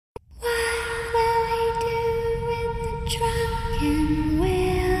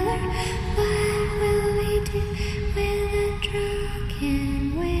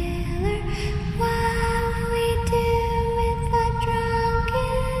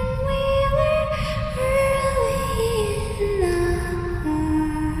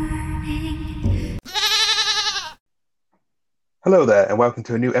Hello there, and welcome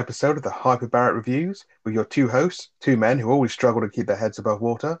to a new episode of the Hyperbaric Reviews with your two hosts, two men who always struggle to keep their heads above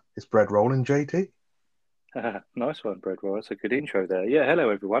water. It's Bread Roll and JT. Nice one, Breadwell. That's a good intro there. Yeah, hello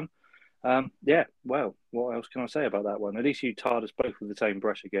everyone. Yeah, well, what else can I say about that one? At least you tarred us both with the same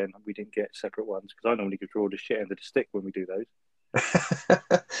brush again. We didn't get separate ones because I normally get draw the shit end of the stick when we do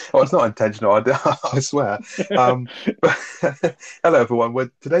Well, it's not intentional, I swear. those. Um, but hello, everyone.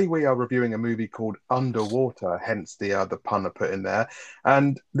 Today we are reviewing a movie called Underwater, hence the pun I put in there.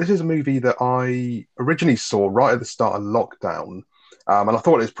 And this is a movie that I originally saw right at the start of lockdown. And I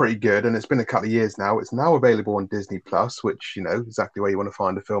thought it was pretty good, and it's been a couple of years now. It's now available on Disney Plus, which, exactly where you want to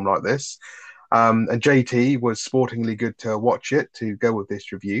find a film like this. And JT was sportingly good to watch it to go with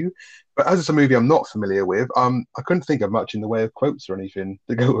this review. But as it's a movie I'm not familiar with, I couldn't think of much in the way of quotes or anything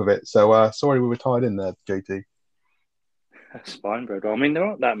to go with it. So sorry we were tied in there, JT. That's fine, Breadwell. I mean, there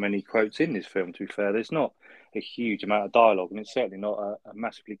aren't that many quotes in this film, to be fair. There's not a huge amount of dialogue, and it's certainly not a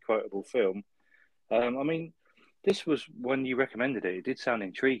massively quotable film. I mean, this was when you recommended it. It did sound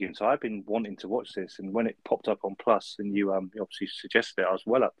intriguing, so I've been wanting to watch this. And when it popped up on Plus, and you obviously suggested it, I was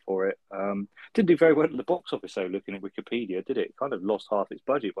well up for it. Didn't do very well at the box office though. Looking at Wikipedia, did it? Kind of lost half its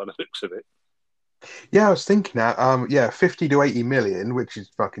budget by the looks of it. Yeah, I was thinking that. Yeah, 50 to 80 million, which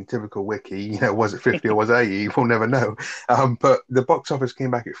is fucking typical Wiki. Was it 50 or was it 80? We'll never know. But the box office came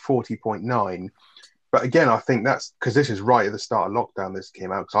back at 40.9. But again, I think that's because this is right at the start of lockdown. This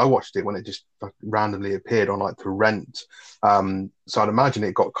came out because I watched it when it just randomly appeared on like the rent. So I'd imagine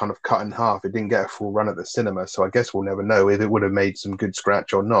it got kind of cut in half. It didn't get a full run at the cinema, so I guess we'll never know if it would have made some good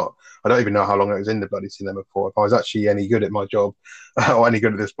scratch or not. I don't even know how long it was in the bloody cinema for. If I was actually any good at my job or any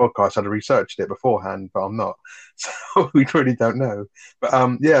good at this podcast, I'd have researched it beforehand, but I'm not. So we really don't know. But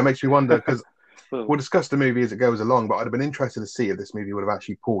yeah, it makes me wonder because Well, we'll discuss the movie as it goes along, but I'd have been interested to see if this movie would have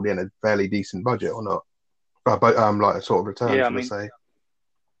actually pulled in a fairly decent budget or not. But like a sort of return, yeah. I should I mean, say?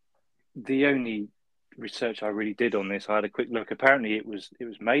 the only research I really did on this, I had a quick look. Apparently, it was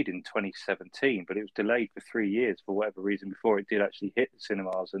made in 2017, but it was delayed for 3 years for whatever reason before it did actually hit the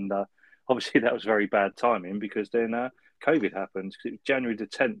cinemas. And obviously, that was very bad timing because then COVID happened. 'Cause it was January the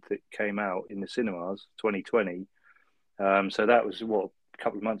 10th it came out in the cinemas, 2020. So that was what a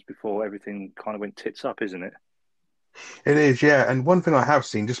couple of months before everything kind of went tits up, isn't it? It is, yeah. And one thing I have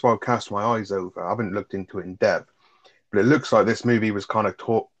seen, just while I cast my eyes over, I haven't looked into it in depth, but it looks like this movie was kind of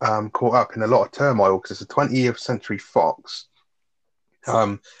caught up in a lot of turmoil because it's a 20th Century Fox,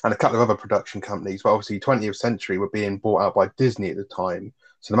 and a couple of other production companies. But obviously, 20th Century were being bought out by Disney at the time.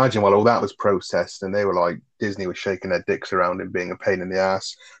 So imagine while all that was processed and they were like, Disney was shaking their dicks around and being a pain in the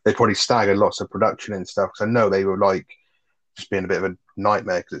ass, they probably staggered lots of production and stuff. Because I know they were like just being a bit of a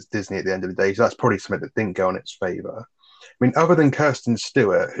nightmare because it's Disney at the end of the day. So that's probably something that didn't go in its favor. I mean, other than Kirsten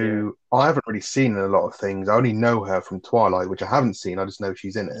Stewart, Yeah. who I haven't really seen in a lot of things, I only know her from Twilight, which I haven't seen. I just know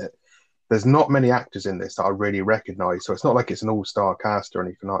she's in it. There's not many actors in this that I really recognize. So it's not like it's an all-star cast or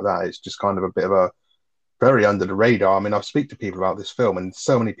anything like that. It's just kind of a bit of a very under the radar. I mean, I've speak to people about this film, and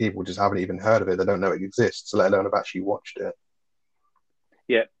so many people just haven't even heard of it. They don't know it exists, let alone have actually watched it.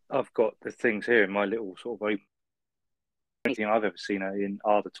 Yeah, I've got the things here in my little sort of anything I've ever seen her in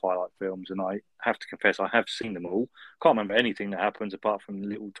are the Twilight films, and I have to confess I have seen them all. Can't remember anything that happens apart from the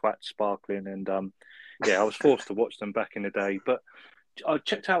little twat sparkling, and yeah, I was forced to watch them back in the day. But I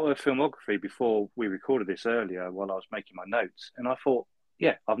checked out her filmography before we recorded this earlier while I was making my notes, and I thought,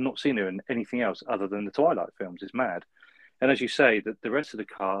 yeah, I've not seen her in anything else other than the Twilight films. It's mad. And as you say, that the rest of the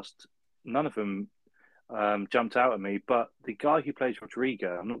cast, none of them jumped out at me. But the guy who plays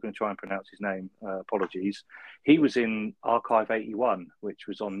Rodrigo, I'm not going to try and pronounce his name, apologies. He was in Archive 81, which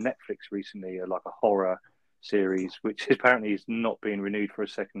was on Netflix recently, like a horror series, which apparently is not being renewed for a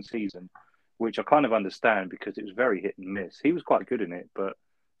second season, which I kind of understand because it was very hit and miss. He was quite good in it, but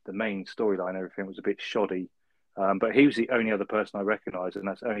the main storyline, everything was a bit shoddy. But he was the only other person I recognised, and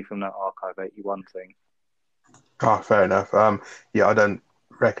that's only from that Archive 81 thing. Oh, fair enough. Yeah, I don't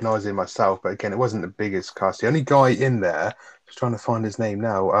recognize him myself, but again, it wasn't the biggest cast. The only guy in there, just trying to find his name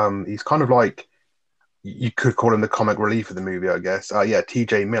now. He's kind of like you could call him the comic relief of the movie, I guess. Yeah,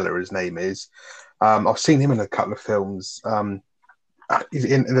 T.J. Miller, his name is. I've seen him in a couple of films. He's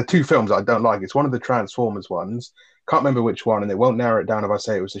in the two films I don't like. It's one of the Transformers ones. Can't remember which one, and it won't narrow it down if I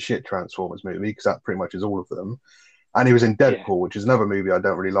say it was a shit Transformers movie because that pretty much is all of them. And he was in Yeah, Deadpool, which is another movie I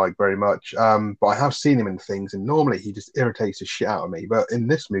don't really like very much. But I have seen him in things, and normally he just irritates the shit out of me. But in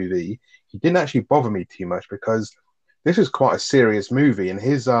this movie, he didn't actually bother me too much because this is quite a serious movie, and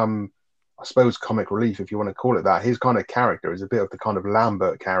his I suppose comic relief, if you want to call it that, his kind of character is a bit of the kind of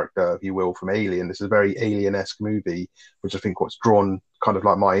Lambert character, if you will, from Alien. This is a very Alien-esque movie, which I think what's drawn kind of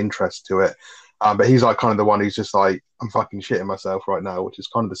like my interest to it. But he's like kind of the one who's just like, I'm fucking shitting myself right now, which is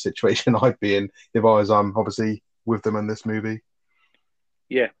kind of the situation I'd be in if I was obviously with them in this movie.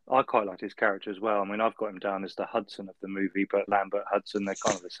 Yeah, I quite like his character as well. I mean, I've got him down as the Hudson of the movie, but Lambert Hudson, they're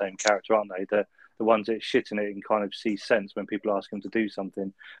kind of the same character, aren't they? The ones that shit in it and kind of see sense when people ask him to do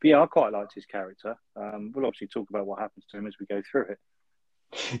something. But yeah, I quite liked his character. We'll obviously talk about what happens to him as we go through it.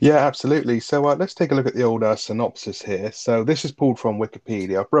 Yeah, absolutely. So let's take a look at the old synopsis here. So this is pulled from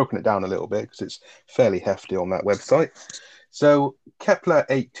Wikipedia. I've broken it down a little bit because it's fairly hefty on that website. So Kepler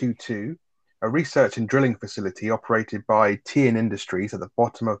 822, a research and drilling facility operated by Tian Industries at the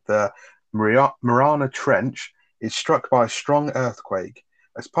bottom of the Mariana Trench, is struck by a strong earthquake.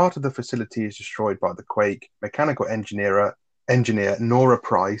 As part of the facility is destroyed by the quake, mechanical engineer Nora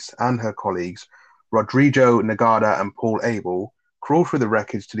Price and her colleagues, Rodrigo Nagada and Paul Abel, crawl through the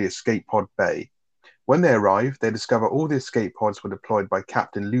wreckage to the escape pod bay. When they arrive, they discover all the escape pods were deployed by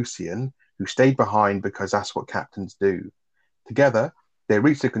Captain Lucian, who stayed behind because that's what captains do. Together, they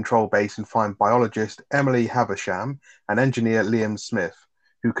reach the control base and find biologist Emily Havisham and engineer Liam Smith,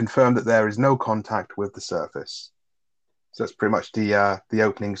 who confirm that there is no contact with the surface. So that's pretty much the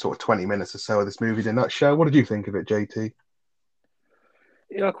opening sort of 20 minutes or so of this movie in a nutshell. What did you think of it, JT?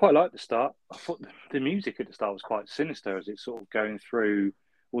 Yeah, I quite like the start. I thought the music at the start was quite sinister as it's sort of going through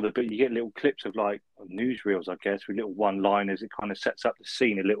all the bit. You get little clips of like newsreels, I guess, with little one-liners. It kind of sets up the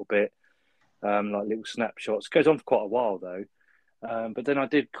scene a little bit, like little snapshots. It goes on for quite a while though. But then I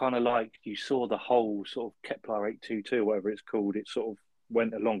did kind of like you saw the whole sort of Kepler 822, whatever it's called. It sort of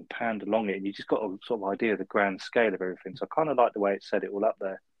went along, panned along it, and you just got a sort of idea of the grand scale of everything. So I kind of like the way it set it all up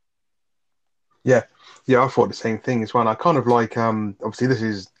there. Yeah, yeah, I thought the same thing as well. And I kind of like obviously this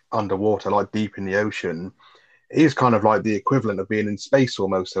is underwater, like deep in the ocean. It is kind of like the equivalent of being in space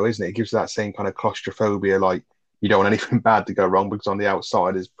almost, though, isn't it? It gives you that same kind of claustrophobia, like you don't want anything bad to go wrong because on the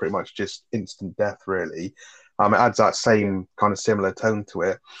outside is pretty much just instant death, really. It adds that Yeah, same kind of similar tone to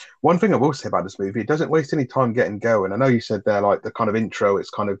it. One thing I will say about this movie, it doesn't waste any time getting going. I know you said there, like the kind of intro,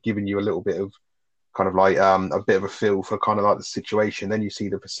 it's kind of giving you a little bit of kind of like a bit of a feel for kind of like the situation. Then you see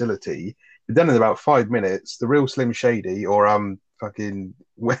the facility. But then in about 5 minutes, the real Slim Shady or fucking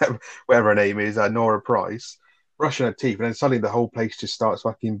whatever her name is, Nora Price, brushing her teeth, and then suddenly the whole place just starts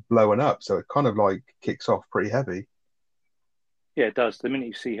fucking blowing up. So it kind of like kicks off pretty heavy. yeah, it does. The minute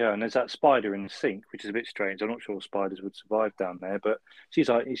you see her, and there's that spider in the sink, which is a bit strange. I'm not sure spiders would survive down there, but she's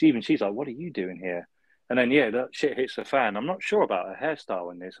like, "What are you doing here?" And then yeah, that shit hits the fan. I'm not sure about her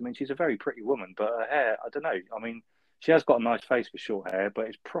hairstyle in this. I mean, she's a very pretty woman, but her hair, I don't know. I mean, she has got a nice face for short hair, but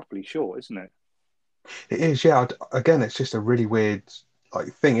it's properly short, isn't it? It is, yeah. Again, it's just a really weird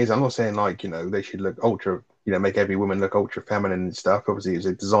like thing. Is I'm not saying like they should look ultra, make every woman look ultra feminine and stuff. Obviously, it was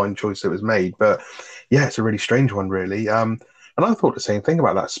a design choice that was made, but yeah, it's a really strange one, really. And I thought the same thing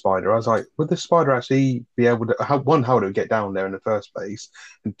about that spider. I was like, would the spider actually be able to? How would it get down there in the first place?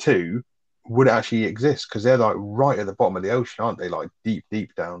 And two, would it actually exist? Because they're like right at the bottom of the ocean, aren't they? Like deep,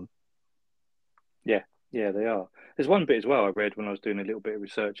 deep down. Yeah, yeah, they are. There's one bit as well I read when I was doing a little bit of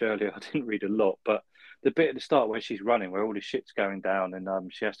research earlier. I didn't read a lot, but the bit at the start where she's running, where all the shit's going down,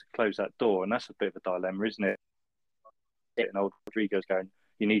 and she has to close that door, and that's a bit of a dilemma, isn't it? And old Rodrigo's going,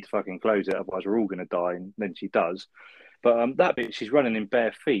 "You need to fucking close it, otherwise we're all going to die." And then she does. But that bit, she's running in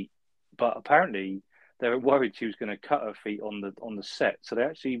bare feet, but apparently they were worried she was going to cut her feet on the set, so they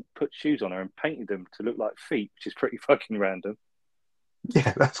actually put shoes on her and painted them to look like feet, which is pretty fucking random.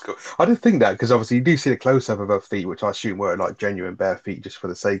 Yeah, that's cool. I did think that because obviously you do see the close up of her feet, which I assume were like genuine bare feet just for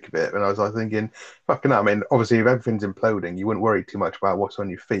the sake of it. And I was like thinking, fucking hell, I mean, obviously if everything's imploding, you wouldn't worry too much about what's on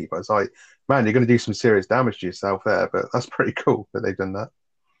your feet. But it's like, man, you're going to do some serious damage to yourself there. But that's pretty cool that they've done that.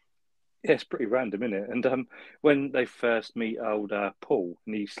 Yeah, it's pretty random, isn't it? And when they first meet old Paul,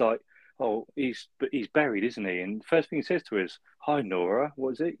 and he's like, "Oh, he's buried, isn't he?" And the first thing he says to her is, "Hi, Nora.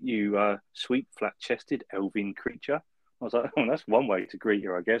 What is it? You sweet, flat-chested elven creature." I was like, "Oh, that's one way to greet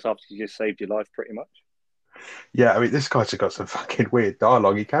her, I guess." After she just saved your life, pretty much. Yeah, I mean, this guy's got some fucking weird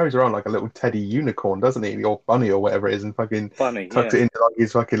dialogue. He carries around like a little teddy unicorn, doesn't he? Or bunny or whatever it is, and fucking Funny, tucks yeah, it into like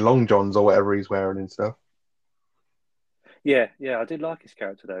his fucking long johns or whatever he's wearing and stuff. yeah, yeah. I did like his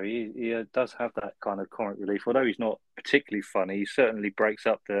character though. He does have that kind of comic relief, although he's not particularly funny. He certainly breaks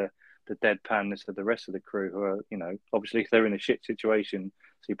up the deadpanness of the rest of the crew, who are obviously they're in a shit situation,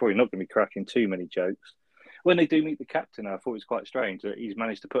 so you're probably not going to be cracking too many jokes. When they do meet the captain, I thought it was quite strange that he's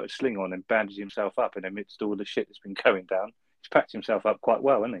managed to put a sling on and bandage himself up in amidst all the shit that's been going down. He's packed himself up quite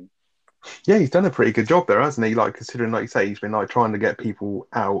well, hasn't he? Yeah, he's done a pretty good job there, hasn't he? Like considering, like you say, he's been like trying to get people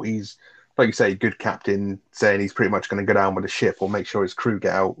out. He's like you say, good captain, saying he's pretty much going to go down with the ship or make sure his crew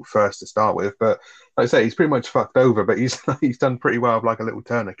get out first to start with. But like I say, he's pretty much fucked over, but he's he's done pretty well with like a little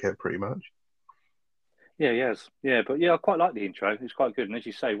tourniquet, pretty much. Yeah, yes, yeah, but yeah, I quite like the intro. It's quite good, and as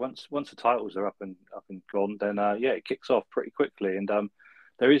you say, once the titles are up and gone, then yeah, it kicks off pretty quickly, and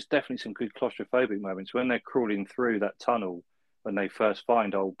there is definitely some good claustrophobic moments when they're crawling through that tunnel when they first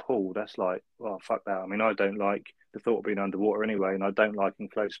find old Paul. That's like, well, fuck that. I mean, I don't like the thought of being underwater anyway, and I don't like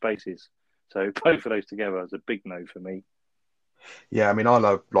enclosed spaces. So both of those together is a big no for me. Yeah, I mean, I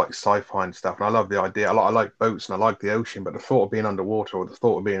love like sci-fi and stuff, and I love the idea. I like boats and I like the ocean, but the thought of being underwater or the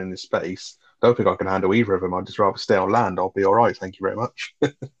thought of being in this space, I don't think I can handle either of them. I'd just rather stay on land. I'll be all right. Thank you very much.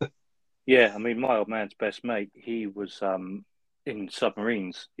 Yeah, I mean, my old man's best mate, he was in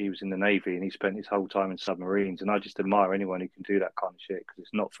submarines. He was in the Navy and he spent his whole time in submarines. And I just admire anyone who can do that kind of shit because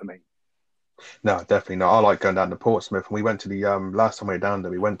it's not for me. No, definitely not. I like going down to Portsmouth, and we went to the last time we were down there,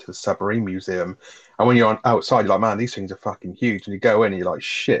 we went to the submarine museum, and when you're outside, you're like, man, these things are fucking huge, and you go in, and you're like,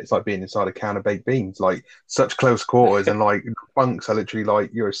 shit, it's like being inside a can of baked beans, like such close quarters, and like bunks are literally like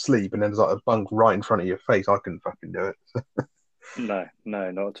you're asleep, and then there's like a bunk right in front of your face. I couldn't fucking do it. No,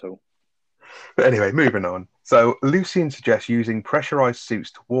 no, not at all. But anyway, moving on. So Lucian suggests using pressurized suits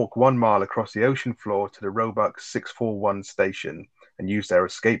to walk 1 mile across the ocean floor to the Roebuck 641 station and use their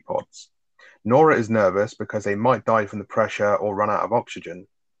escape pods. Nora is nervous because they might die from the pressure or run out of oxygen.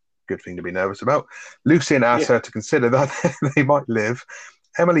 Good thing to be nervous about. Lucian asks Yeah, her to consider that they might live.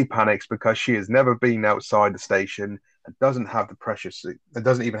 Emily panics because she has never been outside the station and doesn't have the pressure suit. And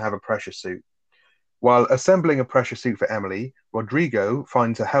doesn't even have a pressure suit. While assembling a pressure suit for Emily, Rodrigo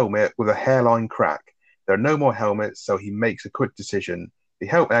finds a helmet with a hairline crack. There are no more helmets, so he makes a quick decision. He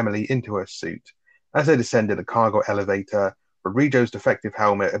helps Emily into her suit. As they descend in the cargo elevator, Rodrigo's defective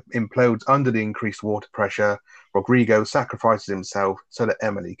helmet implodes under the increased water pressure. Rodrigo sacrifices himself so that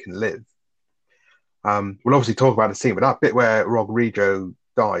Emily can live. We'll obviously talk about the scene, but that bit where Rodrigo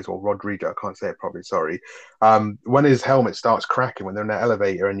dies, or Rodrigo, I can't say it properly, sorry. When his helmet starts cracking when they're in that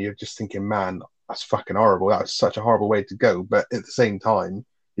elevator, and you're just thinking, man, that's fucking horrible. That was such a horrible way to go. But at the same time,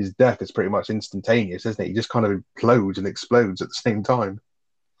 his death is pretty much instantaneous, isn't it? He just kind of implodes and explodes at the same time.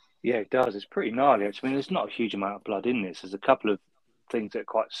 yeah, it does. It's pretty gnarly, actually. I mean, there's not a huge amount of blood in this. There's a couple of things that are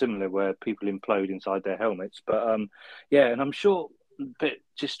quite similar where people implode inside their helmets. But yeah, and I'm sure bit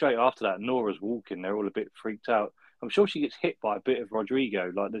just straight after that, Nora's walking. They're all a bit freaked out. I'm sure she gets hit by a bit of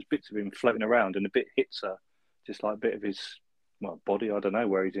Rodrigo. Like there's bits of him floating around, and a bit hits her, just like a bit of his well body. I don't know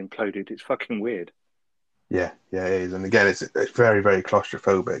where he's imploded. It's fucking weird. Yeah, yeah, it is. And again, it's very, very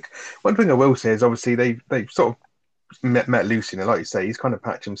claustrophobic. One thing I will say is obviously they sort of met Lucian, and like you say, he's kind of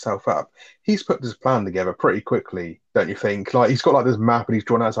patched himself up. He's put this plan together pretty quickly, don't you think? Like he's got like this map and he's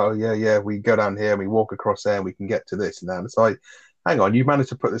drawn out. It's like, oh yeah, yeah, we go down here and we walk across there and we can get to this and that. And it's like, hang on, you've managed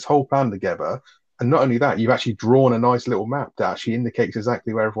to put this whole plan together, and not only that, you've actually drawn a nice little map that actually indicates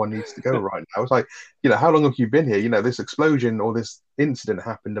exactly where everyone needs to go right now. It's like, how long have you been here? This explosion or this incident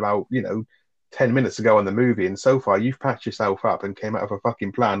happened about 10 minutes ago in the movie, and so far you've patched yourself up and came out of a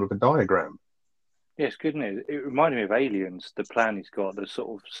fucking plan with a diagram. Yeah, it's good, isn't it? It reminded me of Aliens. The plan he's got, the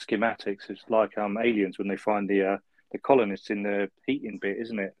sort of schematics. It's like Aliens when they find the colonists in the heating bit,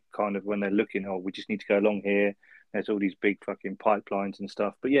 isn't it? Kind of when they're looking, oh, we just need to go along here. There's all these big fucking pipelines and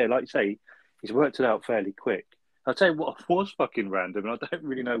stuff. But yeah, like you say, he's worked it out fairly quick. I'll tell you what was fucking random, and I don't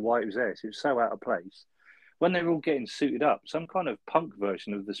really know why it was there. So it was so out of place. When they were all getting suited up, some kind of punk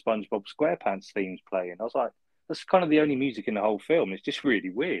version of the SpongeBob SquarePants themes playing. I was like, that's kind of the only music in the whole film. It's just really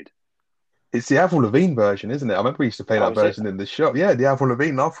weird. It's the Avril Lavigne version, isn't it? I remember we used to play Oh, that is it? version in the shop. Yeah, the Avril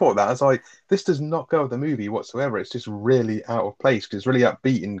Lavigne. I thought that. I was like, this does not go with the movie whatsoever. It's just really out of place because it's really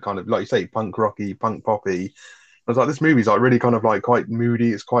upbeat and kind of, like you say, punk rocky, punk poppy. I was like, this movie's like really kind of like quite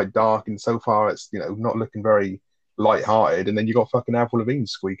moody. It's quite dark, and so far it's not looking very light-hearted. And then you got fucking Avril Lavigne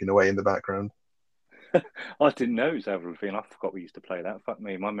squeaking away in the background. I didn't know it was Avril Lavigne. I forgot we used to play that. Fuck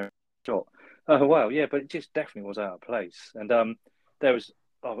me, my memory shot. Oh wow, yeah, but it just definitely was out of place. And there was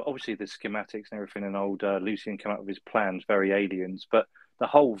obviously the schematics and everything, and old Lucian came up with his plans, very aliens. But the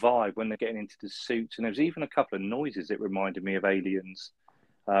whole vibe when they're getting into the suits, and there was even a couple of noises that reminded me of aliens.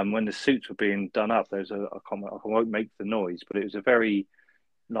 When the suits were being done up, there's I won't make the noise, but it was a very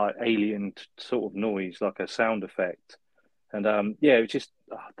like alien sort of noise, like a sound effect. And yeah, it was just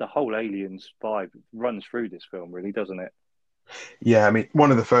the whole aliens vibe runs through this film, really, doesn't it? Yeah, I mean,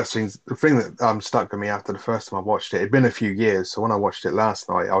 one of the first things, the thing that stuck with me after the first time I watched it, it'd been a few years. So when I watched it last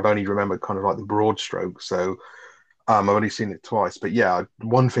night, I'd only remember kind of like the broad strokes. So I've only seen it twice. But yeah,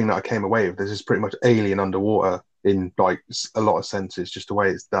 one thing that I came away with, this is pretty much Alien underwater in like a lot of senses, just the way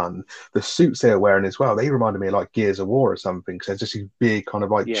it's done. The suits they're wearing as well, they reminded me of like Gears of War or something. Because they're just these big, kind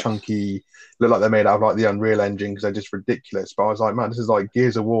of like Yes. chunky, look like they're made out of like the Unreal Engine because they're just ridiculous. But I was like, man, this is like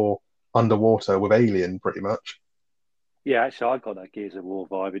Gears of War underwater with Alien pretty much. Yeah, actually, I got that Gears of War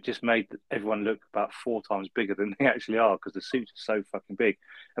vibe. It just made everyone look about 4 times bigger than they actually are because the suits are so fucking big.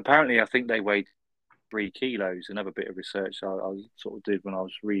 Apparently, I think they weighed 3 kilos. Another bit of research I sort of did when I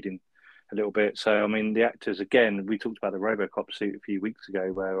was reading a little bit. So, I mean, the actors, again, we talked about the Robocop suit a few weeks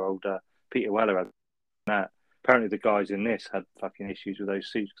ago where old Peter Weller had that. Apparently, the guys in this had fucking issues with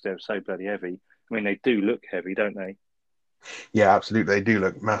those suits because they were so bloody heavy. I mean, they do look heavy, don't they? Yeah, absolutely. They do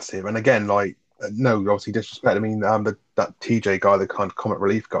look massive. And again, like, no, obviously disrespect. I mean, that TJ guy, the kind of comic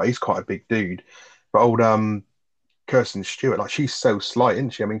relief guy, he's quite a big dude. But old Kirsten Stewart, like, she's so slight, isn't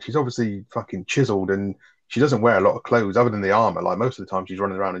she? I mean, she's obviously fucking chiseled and she doesn't wear a lot of clothes other than the armor. Like, most of the time she's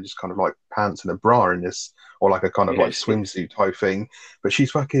running around in just kind of like pants and a bra in this, or like a kind of like Yes, yes. swimsuit type thing. But she's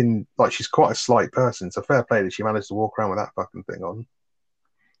fucking, like, she's quite a slight person. So fair play that she managed to walk around with that fucking thing on.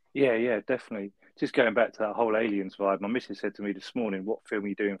 Yeah, yeah, definitely. Just going back to that whole aliens vibe, my missus said to me this morning, "What film are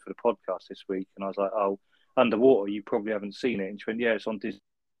you doing for the podcast this week?" And I was like, "Oh, Underwater. You probably haven't seen it." And she went, "Yeah, it's on Disney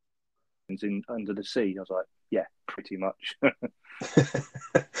in Under the Sea." I was like, "Yeah, pretty much."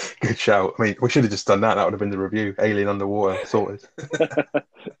 Good shout. I mean, we should have just done that. That would have been the review. Alien underwater, sorted.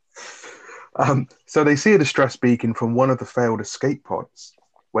 So they see a distress beacon from one of the failed escape pods.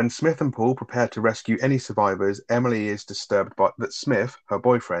 When Smith and Paul prepare to rescue any survivors, Emily is disturbed by that Smith, her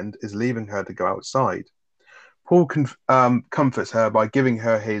boyfriend, is leaving her to go outside. Paul comforts her by giving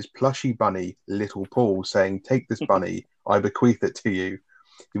her his plushy bunny, Little Paul, saying, "Take this bunny, I bequeath it to you.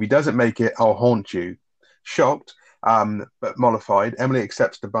 If he doesn't make it, I'll haunt you." Shocked, but mollified, Emily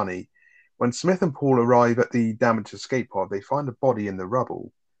accepts the bunny. When Smith and Paul arrive at the damaged escape pod, they find a body in the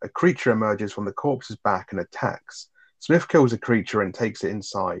rubble. A creature emerges from the corpse's back and attacks. Smith kills the creature and takes it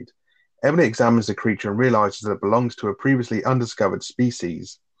inside. Emily examines the creature and realizes that it belongs to a previously undiscovered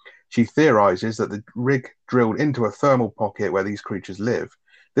species. She theorizes that the rig drilled into a thermal pocket where these creatures live.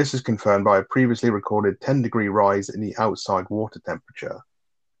 This is confirmed by a previously recorded 10-degree rise in the outside water temperature.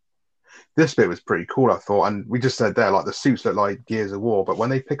 This bit was pretty cool, I thought. And we just said there, like the suits look like Gears of War, but when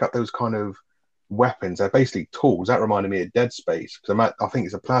they pick up those kind of weapons, they're basically tools. That reminded me of Dead Space because I think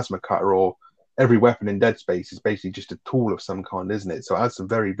it's a plasma cutter, or every weapon in Dead Space is basically just a tool of some kind, isn't it? So it has some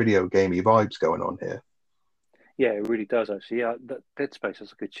very video gamey vibes going on here. Yeah, it really does actually. Yeah, that Dead Space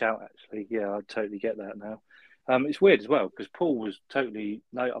is a good shout actually. Yeah, I totally get that now. It's weird as well because Paul was totally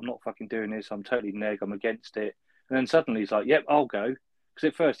no, I'm not fucking doing this. I'm totally neg. I'm against it. And then suddenly he's like, "Yep, I'll go." Because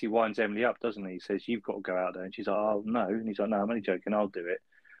at first he winds Emily up, doesn't he? He says, "You've got to go out there," and she's like, "Oh no," and he's like, "No, I'm only joking. I'll do it."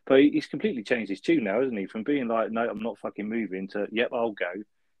 But he's completely changed his tune now, hasn't he? From being like, "No, I'm not fucking moving," to "Yep, I'll go."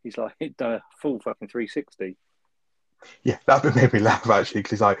 He's like done a full fucking 360. Yeah, that bit made me laugh actually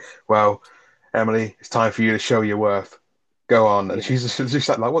because he's like, "Well, Emily, it's time for you to show your worth. Go on." And Yeah, she's just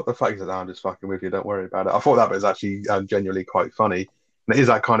like, "What the fuck?" He's like, "No, I'm just fucking with you. Don't worry about it." I thought that was actually genuinely quite funny. And it is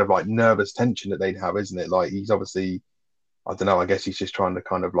that kind of like nervous tension that they'd have, isn't it? Like he's obviously, I don't know. I guess he's just trying to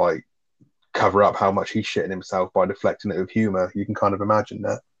kind of like cover up how much he's shitting himself by deflecting it with humor. You can kind of imagine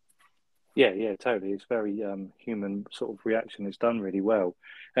that. yeah, yeah, totally. It's very human sort of reaction. It's done really well.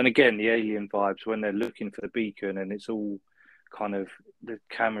 And again, the alien vibes when they're looking for the beacon and it's all kind of the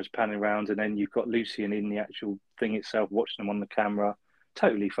camera's panning around, and then you've got Lucian in the actual thing itself watching them on the camera.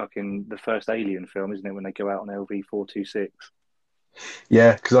 Totally fucking the first Alien film, isn't it? When they go out on LV-426.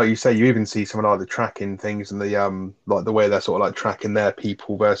 Yeah, because like you say, you even see some of like the tracking things and the like the way they're sort of like tracking their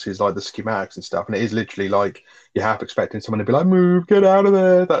people versus like the schematics and stuff. And it is literally like you're half expecting someone to be like, "Move, get out of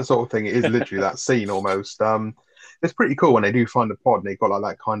there," that sort of thing. It is literally that scene almost. It's pretty cool when they do find the pod and they've got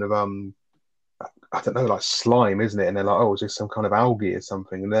like that kind of I don't know, like slime, isn't it? And they're like, "Oh, is this some kind of algae or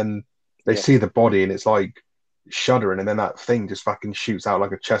something?" And then they Yeah, see the body and it's like shuddering, and then that thing just fucking shoots out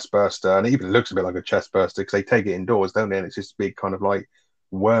like a chest burster, and it even looks a bit like a chest burster because they take it indoors, don't they? And it's just a big kind of like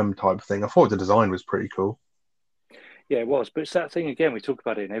worm type thing. I thought the design was pretty cool. yeah, it was. But it's that thing again. We talk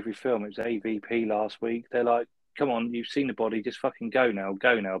about it in every film. It was AVP last week. They're like, "Come on, you've seen the body. Just fucking go now,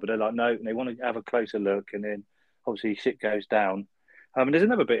 go now." But they're like, "No," and they want to have a closer look, and then obviously shit goes down. And there's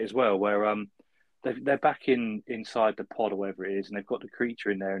another bit as well where they're back inside the pod or whatever it is, and they've got the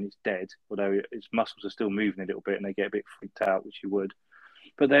creature in there and it's dead, although its muscles are still moving a little bit, and they get a bit freaked out, which you would.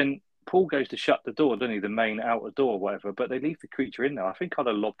 But then Paul goes to shut the door, doesn't he? The main outer door, or whatever. But they leave the creature in there. I think I'd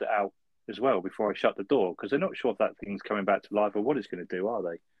have lobbed it out as well before I shut the door because they're not sure if that thing's coming back to life or what it's going to do, are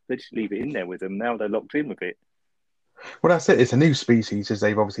they? They just leave it in there with them. Now they're locked in with it. Well, that's it. It's a new species, as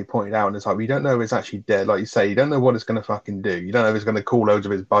they've obviously pointed out, and it's like we don't know if it's actually dead. Like you say, you don't know what it's going to fucking do. You don't know if it's going to call loads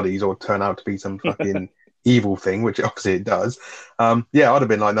of his buddies or turn out to be some fucking evil thing, which obviously it does. Yeah, I'd have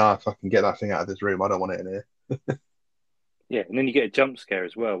been like, "Nah, fucking get that thing out of this room. I don't want it in here." Yeah, and then you get a jump scare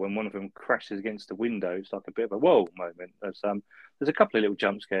as well when one of them crashes against the window. It's like a bit of a whoa moment. There's a couple of little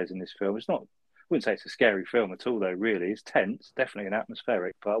jump scares in this film. It's not wouldn't say it's a scary film at all, though. Really, it's tense, definitely an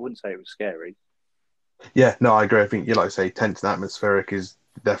atmospheric, but I wouldn't say it was scary. Yeah, no, I agree. I think you like I say, tense and atmospheric is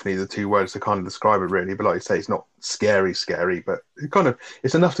definitely the two words to kind of describe it, really. But like you say, it's not scary, scary, but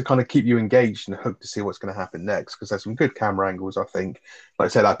it's enough to kind of keep you engaged and hooked to see what's going to happen next. Because there's some good camera angles, I think. Like I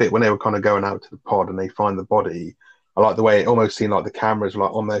said, that bit when they were kind of going out to the pod and they find the body. I like the way it almost seemed like the cameras were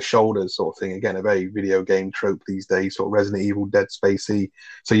like on their shoulders, sort of thing. Again, a very video game trope these days, sort of Resident Evil, Dead Spacey.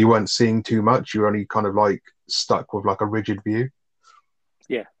 So you weren't seeing too much. You were only kind of like stuck with like a rigid view.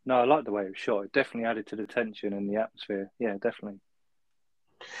 Yeah, no, I like the way it was shot. It definitely added to the tension and the atmosphere. Yeah, definitely.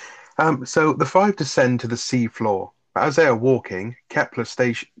 So the five descend to the sea floor. But as they are walking, Kepler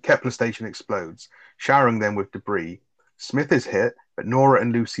Station explodes, showering them with debris. Smith is hit, but Nora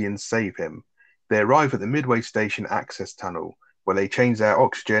and Lucian save him. They arrive at the Midway Station access tunnel, where they change their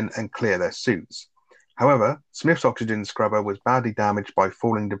oxygen and clear their suits. However, Smith's oxygen scrubber was badly damaged by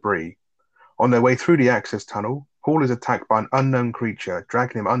falling debris. On their way through the access tunnel, Paul is attacked by an unknown creature,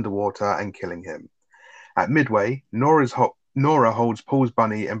 dragging him underwater and killing him. At Midway, Nora holds Paul's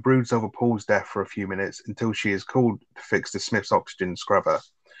bunny and broods over Paul's death for a few minutes until she is called to fix the Smith's oxygen scrubber.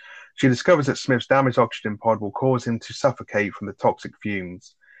 She discovers that Smith's damaged oxygen pod will cause him to suffocate from the toxic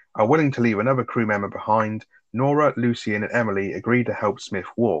fumes. Unwilling to leave another crew member behind, Nora, Lucian, and Emily agree to help Smith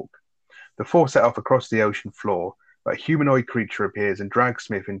walk. The four set off across the ocean floor, but a humanoid creature appears and drags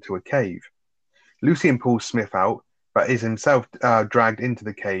Smith into a cave. Lucian pulls Smith out, but is himself dragged into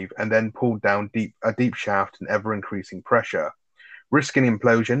the cave and then pulled down a deep shaft and ever-increasing pressure. Risking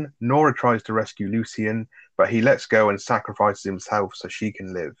implosion, Nora tries to rescue Lucian, but he lets go and sacrifices himself so she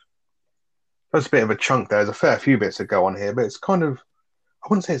can live. That's a bit of a chunk there. There's a fair few bits that go on here, but it's kind of, I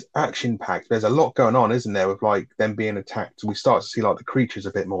wouldn't say it's action-packed. There's a lot going on, isn't there, with like them being attacked. We start to see like the creatures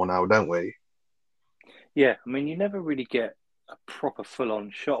a bit more now, don't we? Yeah, I mean, you never really get a proper full-on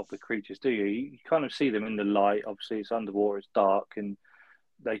shot of the creatures, do you? You kind of see them in the light. Obviously, it's underwater, it's dark, and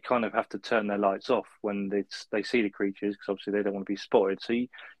they kind of have to turn their lights off when they see the creatures because obviously they don't want to be spotted. So you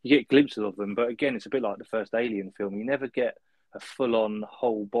get glimpses of them, but again, it's a bit like the first Alien film. You never get a full-on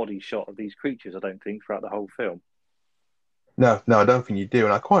whole body shot of these creatures, I don't think, throughout the whole film. No, no, I don't think you do,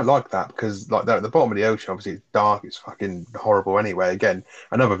 and I quite like that because, like, they're at the bottom of the ocean. Obviously, it's dark. It's fucking horrible. Anyway, again,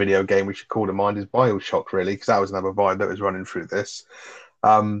 another video game we should call to mind is BioShock, really, because that was another vibe that was running through this.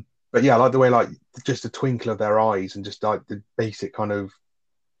 But yeah, I like the way, like, just the twinkle of their eyes and just like the basic kind of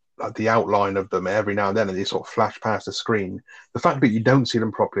like the outline of them every now and then, and they sort of flash past the screen. The fact that you don't see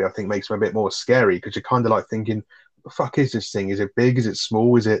them properly, I think, makes them a bit more scary because you're kind of like thinking, what the fuck is this thing? Is it big? Is it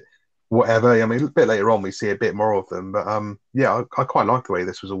small? Is it whatever? I mean, a bit later on, we see a bit more of them, but yeah, I quite like the way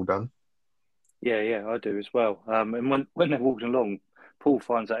this was all done. Yeah, yeah, I do as well. And when they're walking along, Paul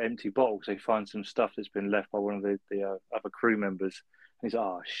finds that empty bottle because he finds some stuff that's been left by one of the other crew members. And he's like,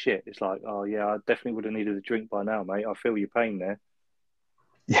 oh, shit. It's like, oh, yeah, I definitely would have needed a drink by now, mate. I feel your pain there.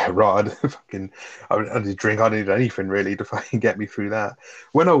 Yeah, right. I didn't drink. I didn't need anything really to fucking get me through that.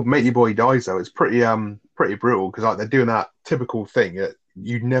 When old matey boy dies, though, it's pretty brutal because like they're doing that typical thing that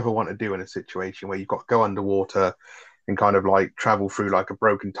you'd never want to do in a situation where you've got to go underwater and kind of like travel through like a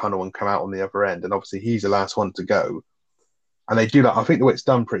broken tunnel and come out on the other end. And obviously, he's the last one to go. And they do that. I think the way it's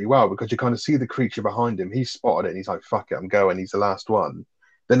done pretty well because you kind of see the creature behind him. He's spotted it and he's like, fuck it, I'm going. He's the last one.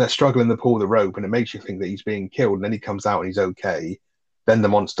 Then they're struggling to pull the rope and it makes you think that he's being killed. And then he comes out and he's okay. Then the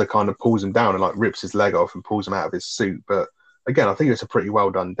monster kind of pulls him down and like rips his leg off and pulls him out of his suit. But again, I think it's a pretty well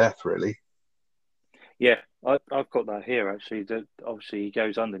done death, really. Yeah, I've got that here, actually. That obviously he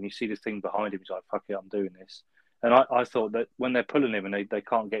goes under and you see this thing behind him. He's like, fuck it, I'm doing this. And I thought that when they're pulling him and they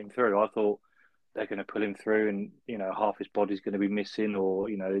can't get him through, I thought they're going to pull him through and, half his body's going to be missing or,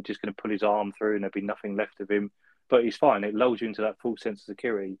 they're just going to pull his arm through and there'll be nothing left of him. But he's fine. It lulls you into that full sense of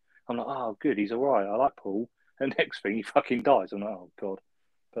security. I'm like, oh, good, he's all right. I like Paul. And next thing, he fucking dies. I'm like, oh, God.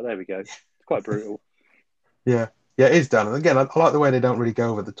 But there we go. It's quite brutal. Yeah. Yeah, it is done. And again, I like the way they don't really go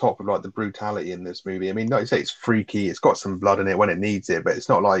over the top of like the brutality in this movie. I mean, like you say, it's freaky. It's got some blood in it when it needs it, but it's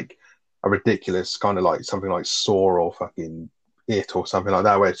not like a ridiculous kind of like something like Saw or fucking It or something like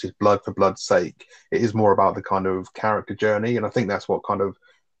that, where it's just blood for blood's sake. It is more about the kind of character journey, and I think that's what kind of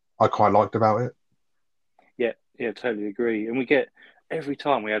I quite liked about it. Yeah, yeah, totally agree. And we get every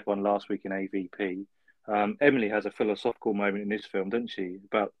time we had one last week in AVP. Emily has a philosophical moment in this film, doesn't she?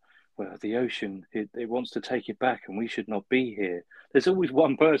 About well, the ocean it wants to take it back, and we should not be here. There's always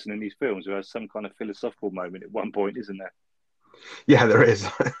one person in these films who has some kind of philosophical moment at one point, isn't there? Yeah, there is.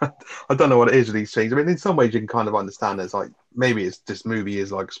 I don't know what it is with these things. I mean, in some ways, you can kind of understand. There's like maybe it's this movie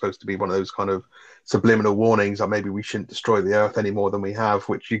is like supposed to be one of those kind of subliminal warnings, like maybe we shouldn't destroy the Earth any more than we have,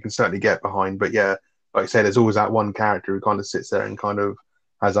 which you can certainly get behind. But yeah, like I said, there's always that one character who kind of sits there and kind of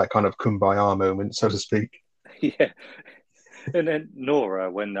has that kind of kumbaya moment, so to speak. Yeah. And then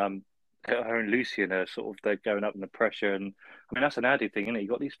Nora, when her and Lucian are sort of they're going up in the pressure, and I mean that's an added thing, isn't it? You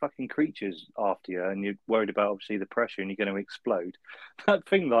got these fucking creatures after you, and you're worried about obviously the pressure, and you're going to explode. That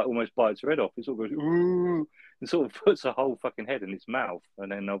thing like almost bites her head off. It sort of goes ooh, and sort of puts a whole fucking head in its mouth,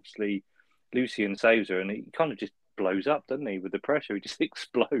 and then obviously Lucian saves her, and he kind of just blows up, doesn't he? With the pressure, he just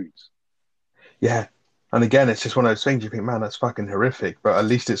explodes. Yeah. And again, it's just one of those things you think, man, that's fucking horrific. But at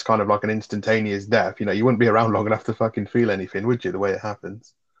least it's kind of like an instantaneous death. You know, you wouldn't be around long enough to fucking feel anything, would you, the way it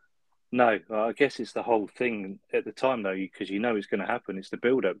happens? No, I guess it's the whole thing at the time though, because you know it's going to happen. It's the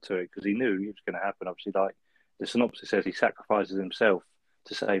build up to it because he knew it was going to happen. Obviously, like the synopsis says, he sacrifices himself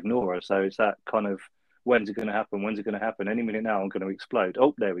to save Nora. So it's that kind of when's it going to happen? When's it going to happen? Any minute now, I'm going to explode.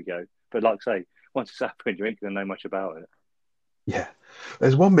 Oh, there we go. But like I say, once it's happened, you ain't going to know much about it. Yeah.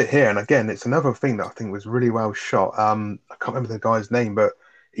 There's one bit here, and again, it's another thing that I think was really well shot. I can't remember the guy's name, but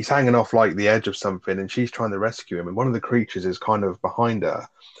he's hanging off like the edge of something, and she's trying to rescue him, and one of the creatures is kind of behind her.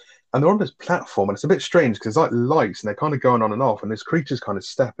 And they're on this platform, and it's a bit strange because it's like lights and they're kind of going on and off, and this creature's kind of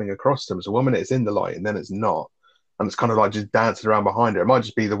stepping across them. So one minute it's in the light and then it's not. And it's kind of like just dancing around behind her. It might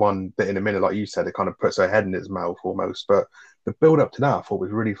just be the one that in a minute, like you said, it kind of puts her head in its mouth almost. But the build up to that I thought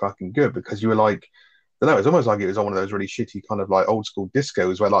was really fucking good because you were like, I don't know, it's almost like it was on one of those really shitty kind of like old school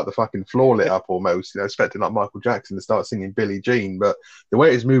discos where like the fucking floor lit up almost, you know, expecting like Michael Jackson to start singing Billie Jean. But the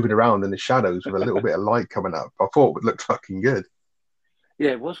way it's moving around in the shadows with a little bit of light coming up, I thought would look fucking good.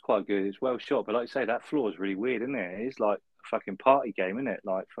 Yeah, it was quite good. It's well shot, but like I say, that floor is really weird, isn't it? It's like a fucking party game, isn't it?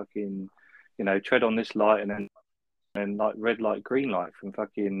 Like fucking, tread on this light and like red light, green light from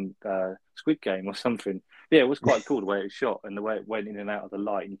fucking Squid Game or something. Yeah, it was quite cool the way it was shot and the way it went in and out of the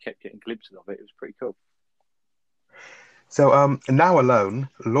light, and you kept getting glimpses of it. It was pretty cool. So, now alone,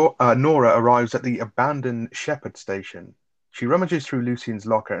 Nora arrives at the abandoned Shepherd station. She rummages through Lucian's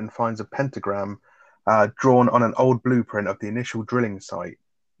locker and finds a pentagram drawn on an old blueprint of the initial drilling site.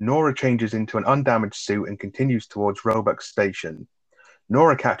 Nora changes into an undamaged suit and continues towards Roebuck Station.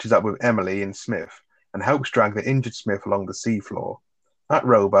 Nora catches up with Emily and Smith and helps drag the injured Smith along the seafloor. At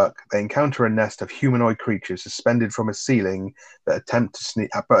Roebuck, they encounter a nest of humanoid creatures suspended from a ceiling that attempt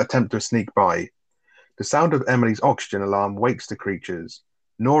to sneak by. The sound of Emily's oxygen alarm wakes the creatures.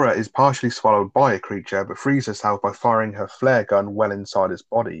 Nora is partially swallowed by a creature, but frees herself by firing her flare gun well inside its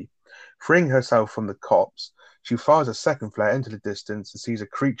body. Freeing herself from the cops, she fires a second flare into the distance and sees the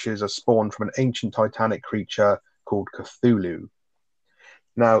creatures are spawned from an ancient Titanic creature called Cthulhu.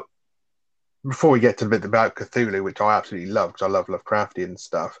 Now, before we get to the bit about Cthulhu, which I absolutely love because I love Lovecraftian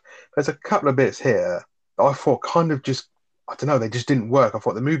stuff, there's a couple of bits here that I thought kind of just, I don't know, they just didn't work. I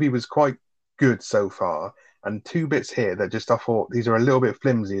thought the movie was quite good so far, and two bits here that just I thought these are a little bit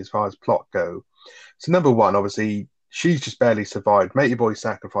flimsy as far as plot go. So number one, obviously, she's just barely survived. Matey boy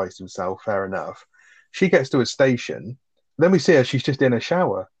sacrificed himself, fair enough. She gets to a station, then we see her. She's just in a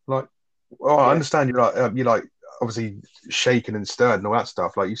shower. Like, well, I Yeah, understand you're like obviously shaken and stirred and all that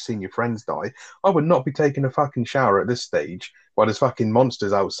stuff. Like you've seen your friends die. I would not be taking a fucking shower at this stage while there's fucking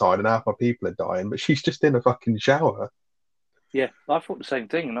monsters outside and half my people are dying. But she's just in a fucking shower. yeah. I thought the same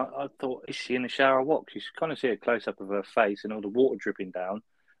thing, and I thought, is she in the shower or what? 'Cause you kind of see a close up of her face and all the water dripping down.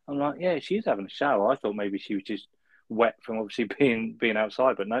 I'm like, yeah, she's having a shower. I thought maybe she was just wet from obviously being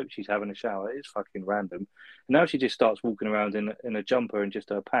outside, but no, she's having a shower. It's fucking random. And now she just starts walking around in a jumper and just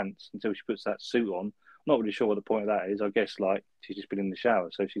her pants until she puts that suit on. I'm not really sure what the point of that is. I guess like she's just been in the shower,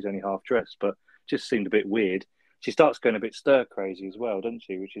 so she's only half dressed, but just seemed a bit weird. She starts going a bit stir crazy as well, doesn't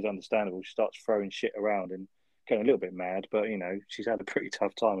she? Which is understandable. She starts throwing shit around and getting a little bit mad, but she's had a pretty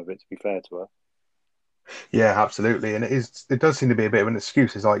tough time of it, to be fair to her. Yeah, absolutely. And it does seem to be a bit of an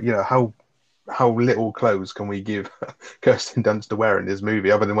excuse. It's like, how little clothes can we give Kirsten Dunst to wear in this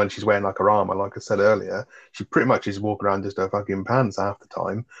movie, other than when she's wearing like her armor, like I said earlier. She pretty much is walking around just her fucking pants half the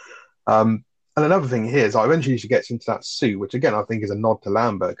time. And another thing here is like eventually she gets into that suit, which again I think is a nod to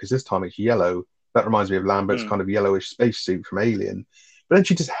Lambert, because this time it's yellow. That reminds me of Lambert's Mm. kind of yellowish spacesuit from Alien. But then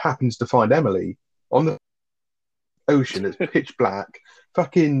she just happens to find Emily on the ocean. It's pitch black.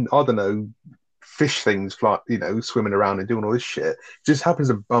 Fucking, I don't know, fish things fly, swimming around and doing all this shit. Just happens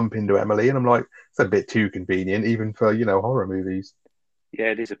to bump into Emily, and I'm like, it's a bit too convenient, even for horror movies.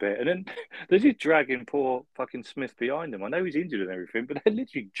 Yeah, it is a bit. And then they're just dragging poor fucking Smith behind them. I know he's injured and everything, but they're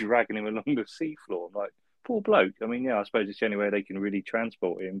literally dragging him along the seafloor. I'm like, poor bloke. I mean, yeah, I suppose it's the only way they can really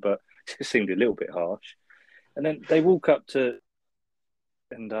transport him, but it just seemed a little bit harsh. And then they walk up to,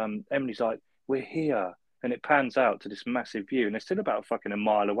 and Emily's like, we're here. And it pans out to this massive view, and they're still about fucking a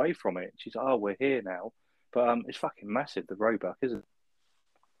mile away from it. She's like, oh, we're here now. But it's fucking massive, the roebuck, isn't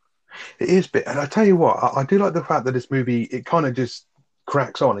it? It is bit, and I tell you what, I do like the fact that this movie it kind of just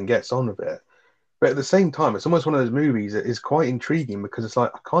cracks on and gets on with it. But at the same time, it's almost one of those movies that is quite intriguing because it's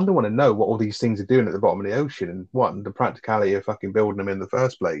like I kind of want to know what all these things are doing at the bottom of the ocean, and one, the practicality of fucking building them in the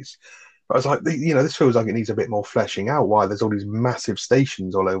first place. But I was like, this feels like it needs a bit more fleshing out. Why there's all these massive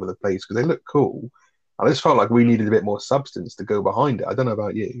stations all over the place because they look cool. I just felt like we needed a bit more substance to go behind it. I don't know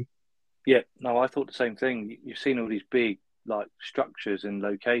about you. Yeah, no, I thought the same thing. You've seen all these big like structures and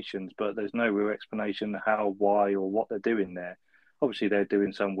locations, but there's no real explanation how, why, or what they're doing there. Obviously, they're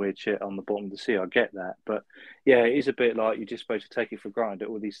doing some weird shit on the bottom of the sea. I get that, but yeah, it is a bit like you're just supposed to take it for granted that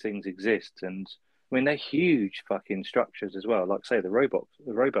all these things exist. And I mean, they're huge fucking structures as well. Like say the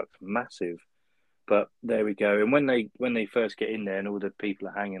robot's massive. But there we go. And when they first get in there and all the people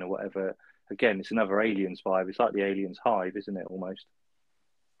are hanging or whatever, again, it's another aliens vibe. It's like the aliens hive, isn't it? Almost.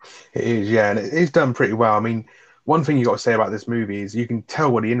 It is, yeah, and it is done pretty well. I mean, one thing you got to say about this movie is you can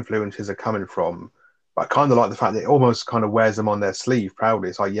tell where the influences are coming from. But I kind of like the fact that it almost kind of wears them on their sleeve proudly.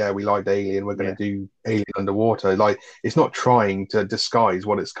 It's like, yeah, we liked Alien, we're going Yeah. to do Alien underwater. Like, it's not trying to disguise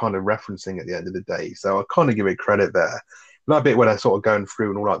what it's kind of referencing at the end of the day. So I kind of give it credit there. That bit where they're sort of going through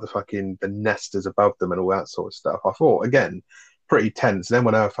and all like the nesters above them and all that sort of stuff. I thought again, pretty tense. And then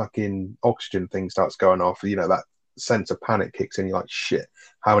when her fucking oxygen thing starts going off, that sense of panic kicks in. You're like, shit,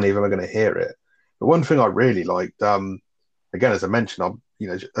 how many of them are going to hear it? But one thing I really liked, again, as I mentioned,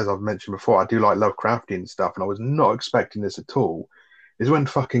 as I've mentioned before, I do like Lovecraftian stuff, and I was not expecting this at all. Is when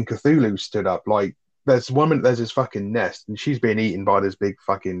fucking Cthulhu stood up. Like, there's one minute there's this fucking nest, and she's being eaten by this big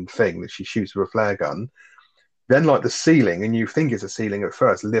fucking thing that she shoots with a flare gun. Then, like the ceiling, and you think it's a ceiling at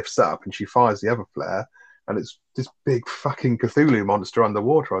first, lifts up, and she fires the other flare, and it's this big fucking Cthulhu monster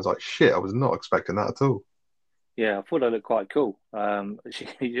underwater. I was like, shit, I was not expecting that at all. Yeah, I thought that looked quite cool.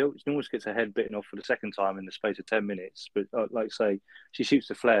 She almost gets her head bitten off for the second time in the space of 10 minutes. But like say, she shoots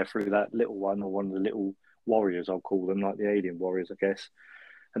the flare through that little one or one of the little warriors, I'll call them, like the alien warriors, I guess.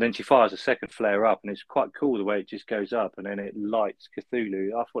 And then she fires a second flare up, and it's quite cool the way it just goes up, and then it lights Cthulhu.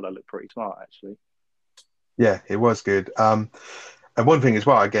 I thought that looked pretty smart, actually. Yeah, it was good. And one thing as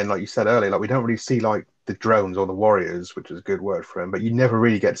well, again, like you said earlier, like we don't really see like the drones or the warriors, which is a good word for him, but you never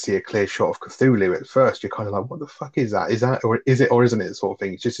really get to see a clear shot of Cthulhu at first. You're kind of like, what the fuck is that? Is that, or is it, or isn't it? Sort of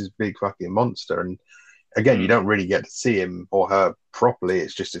thing. It's just this big fucking monster. And again, you Mm. don't really get to see him or her properly.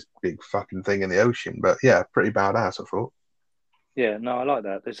 It's just this big fucking thing in the ocean. But yeah, pretty badass, I thought. Yeah, no, I like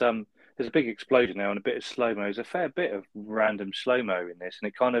that. There's a big explosion now and a bit of slow mo. There's a fair bit of random slow mo in this,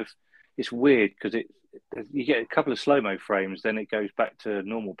 and it's weird because you get a couple of slow mo frames, then it goes back to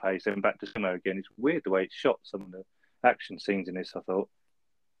normal pace, then back to slow mo again. It's weird the way it's shot. Some of the action scenes in this, I thought.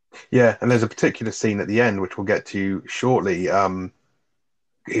 Yeah, and there's a particular scene at the end which we'll get to shortly.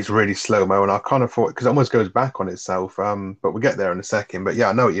 Is really slow mo, and I kind of thought because it almost goes back on itself. But we'll get there in a second. But yeah,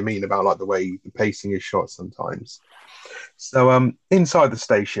 I know what you mean about like the way the pacing is shot sometimes. So inside the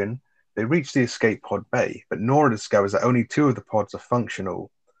station, they reach the escape pod bay, but Nora discovers that only two of the pods are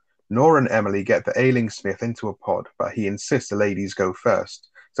functional. Nora and Emily get the ailing Smith into a pod, but he insists the ladies go first,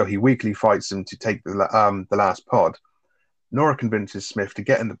 so he weakly fights them to take the last pod. Nora convinces Smith to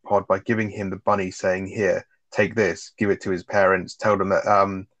get in the pod by giving him the bunny, saying, "Here, take this, give it to his parents, tell them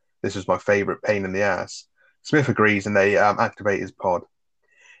that this was my favorite pain in the ass." Smith agrees and they activate his pod.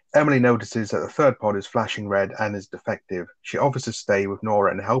 Emily notices that the third pod is flashing red and is defective. She offers to stay with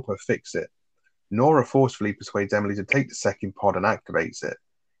Nora and help her fix it. Nora forcefully persuades Emily to take the second pod and activates it.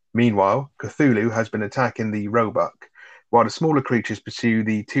 Meanwhile, Cthulhu has been attacking the Roebuck. While the smaller creatures pursue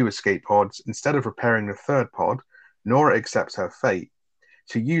the two escape pods, instead of repairing the third pod, Nora accepts her fate.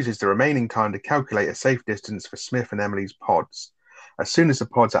 She uses the remaining time to calculate a safe distance for Smith and Emily's pods. As soon as the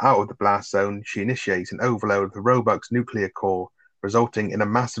pods are out of the blast zone, she initiates an overload of the Roebuck's nuclear core, resulting in a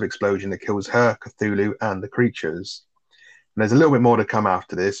massive explosion that kills her, Cthulhu, and the creatures. And there's a little bit more to come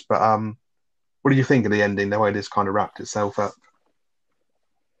after this, but what did you think of the ending, the way this kind of wrapped itself up?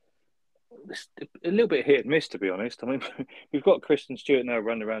 It's a little bit hit and miss, to be honest. I mean, we've got Kristen Stewart now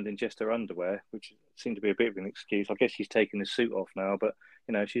running around in just her underwear, which seemed to be a bit of an excuse. I guess she's taking the suit off now, but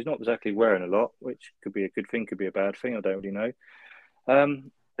she's not exactly wearing a lot, which could be a good thing, could be a bad thing. I don't really know.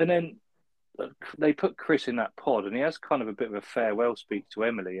 And then they put Chris in that pod, and he has kind of a bit of a farewell speech to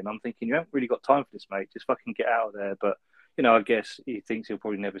Emily. And I'm thinking, you haven't really got time for this, mate. Just fucking get out of there. But I guess he thinks he'll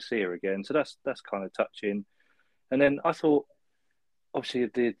probably never see her again. So that's kind of touching. And then I thought,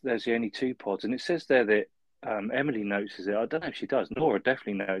 obviously, there's the only two pods, and it says there that Emily notices it. I don't know if she does. Nora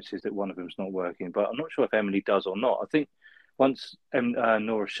definitely notices that one of them's not working, but I'm not sure if Emily does or not. I think once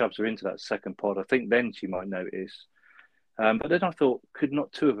Nora shoves her into that second pod, I think then she might notice. But then I thought, could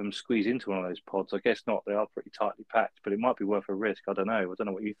not two of them squeeze into one of those pods? I guess not. They are pretty tightly packed, but it might be worth a risk. I don't know. I don't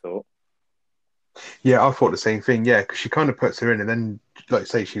know what you thought. Yeah, I thought the same thing. Yeah, because she kind of puts her in, and then, like I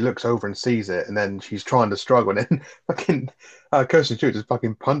say, she looks over and sees it, and then she's trying to struggle, and then fucking Kirsten Stewart just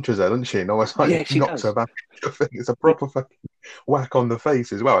fucking punches her, doesn't she? And almost like Yeah, she knocks her does. back. I think it's a proper fucking whack on the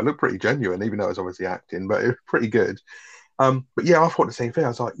face as well. It looked pretty genuine, even though it was obviously acting, but it was pretty good. But yeah, I thought the same thing. I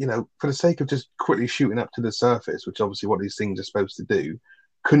was like, for the sake of just quickly shooting up to the surface, which obviously what these things are supposed to do,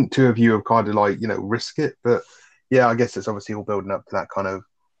 couldn't two of you have kind of like, risk it? But yeah, I guess it's obviously all building up to that kind of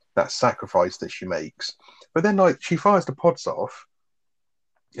that sacrifice that she makes. But then like she fires the pods off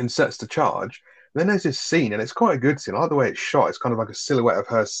and sets the charge. And then there's this scene, and it's quite a good scene. I like the way it's shot. It's kind of like a silhouette of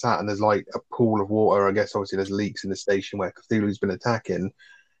her sat, and there's like a pool of water. I guess obviously there's leaks in the station where Cthulhu's been attacking.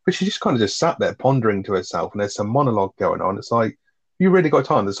 But she just kind of just sat there pondering to herself, and there's some monologue going on. It's like, you really got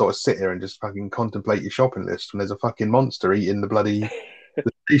time to sort of sit here and just fucking contemplate your shopping list when there's a fucking monster eating the bloody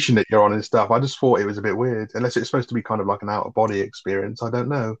the station that you're on and stuff. I just thought it was a bit weird, unless it's supposed to be kind of like an out of body experience. I don't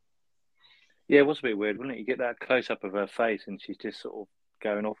know. Yeah, it was a bit weird, wasn't it? You get that close up of her face, and she's just sort of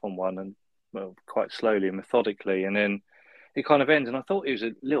going off on one, and well, quite slowly and methodically, and then it kind of ends. And I thought it was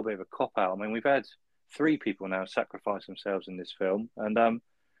a little bit of a cop out. I mean, we've had three people now sacrifice themselves in this film, and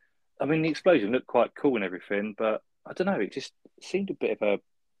I mean, the explosion looked quite cool and everything, but I don't know, it just seemed a bit of a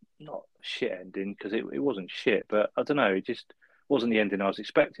not shit ending because it wasn't shit, but I don't know, it just wasn't the ending I was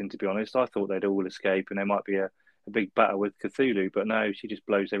expecting, to be honest. I thought they'd all escape and there might be a big battle with Cthulhu, but no, she just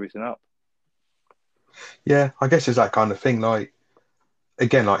blows everything up. Yeah, I guess it's that kind of thing. Like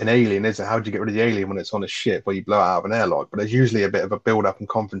again, like an alien, is it? How do you get rid of the alien when it's on a ship or you blow it out of an airlock? But there's usually a bit of a build up and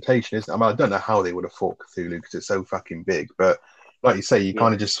confrontation, isn't it? I mean, I don't know how they would have fought Cthulhu because it's so fucking big. But like you say, you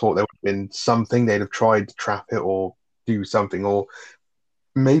kind Yeah. of just thought there would have been something they'd have tried to trap it or do something, or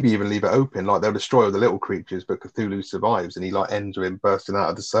maybe even leave it open. Like they'll destroy all the little creatures, but Cthulhu survives and he like ends with him bursting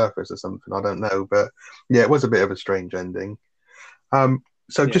out of the surface or something. I don't know. But yeah, it was a bit of a strange ending. So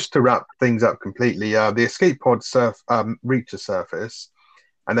Yeah. just to wrap things up completely, the escape pod reach the surface,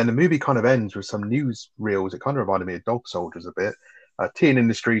 and then the movie kind of ends with some news reels. It kind of reminded me of Dog Soldiers a bit. T and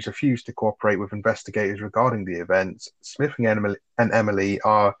Industries refused to cooperate with investigators regarding the events. Smith and Emily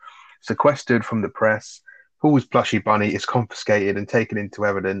are sequestered from the press. Paul's plushy bunny is confiscated and taken into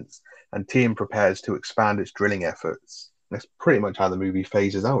evidence, and TM prepares to expand its drilling efforts. That's pretty much how the movie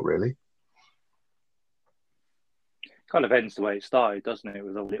phases out, really. Kind of ends the way it started, doesn't it,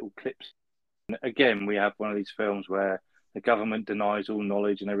 with all little clips. And again, we have one of these films where the government denies all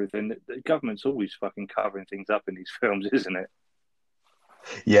knowledge and everything. The government's always fucking covering things up in these films, isn't it?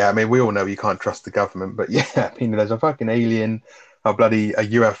 Yeah, I mean, we all know you can't trust the government, but yeah, I mean, there's a fucking alien, a bloody a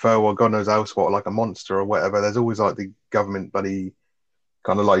UFO, or God knows else what, like a monster or whatever. There's always like the government bloody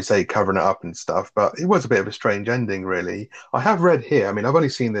kind of like you say covering it up and stuff. But it was a bit of a strange ending, really. I have read here. I mean, I've only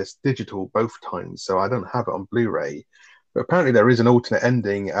seen this digital both times, so I don't have it on Blu-ray. But apparently, there is an alternate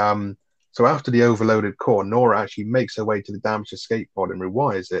ending. So after the overloaded core, Nora actually makes her way to the damaged escape pod and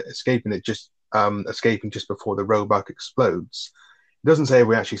rewires it, escaping just before the robot explodes. It doesn't say if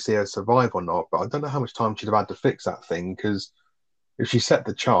we actually see her survive or not, but I don't know how much time she'd have had to fix that thing because if she set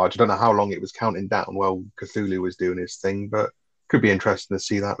the charge, I don't know how long it was counting down while Cthulhu was doing his thing, but could be interesting to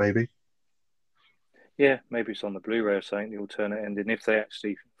see that maybe. Yeah, maybe it's on the Blu-ray or something, the alternate ending, if they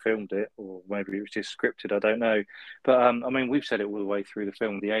actually filmed it, or maybe it was just scripted, I don't know. But I mean, we've said it all the way through the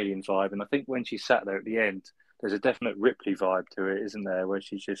film, the alien vibe, and I think when she sat there at the end, there's a definite Ripley vibe to it, isn't there? Where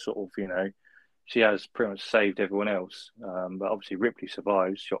she's just sort of, she has pretty much saved everyone else. But obviously Ripley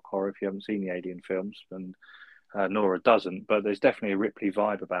survives, shock horror if you haven't seen the alien films, and Nora doesn't. But there's definitely a Ripley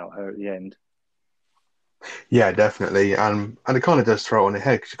vibe about her at the end. Yeah, definitely. And it kind of does throw it on the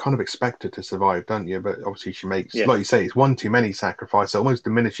head because you kind of expect her to survive, don't you? But obviously she makes, Yeah, like you say, it's one too many sacrifices. It almost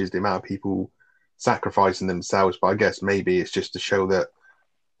diminishes the amount of people sacrificing themselves. But I guess maybe it's just to show that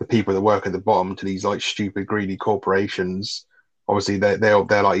the people that work at the bottom to these like stupid, greedy corporations, obviously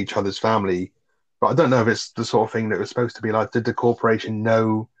they're like each other's family. But I don't know if it's the sort of thing that was supposed to be like, did the corporation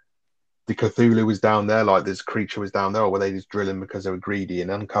know the Cthulhu was down there, like this creature was down there, or were they just drilling because they were greedy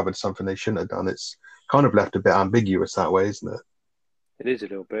and uncovered something they shouldn't have done? It's kind of left a bit ambiguous that way, isn't it? it is a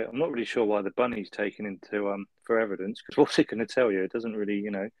little bit. I'm not really sure why the bunny's taken into for evidence because what's it going to tell you? It doesn't really,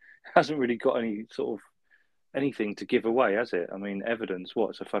 hasn't really got any sort of anything to give away, has it? I mean, evidence.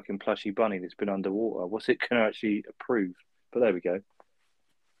 What? It's a fucking plushy bunny that's been underwater. What's it going to actually prove? But there we go.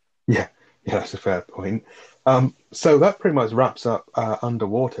 Yeah, yeah, that's a fair point. So that pretty much wraps up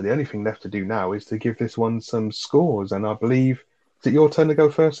Underwater. The only thing left to do now is to give this one some scores, and I believe is it your turn to go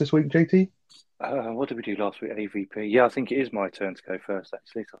first this week, JT? What did we do last week? AVP. Yeah, I think it is my turn to go first.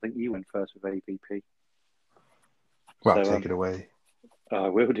 Actually, so I think you went first with AVP. Well, So take it away. I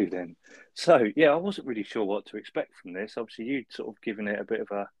will do then. So yeah, I wasn't really sure what to expect from this. Obviously, you'd sort of given it a bit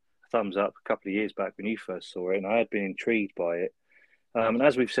of a thumbs up a couple of years back when you first saw it, and I had been intrigued by it. And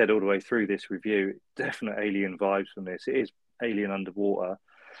as we've said all the way through this review, definite alien vibes from this. It is alien underwater.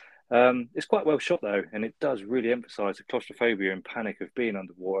 It's quite well shot though, and it does really emphasise the claustrophobia and panic of being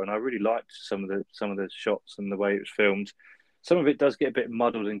underwater. And I really liked some of the shots and the way it was filmed. Some of it does get a bit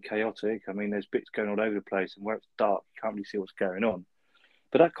muddled and chaotic. I mean, there's bits going all over the place, and where it's dark, you can't really see what's going on.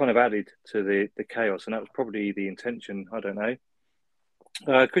 But that kind of added to the chaos, and that was probably the intention. I don't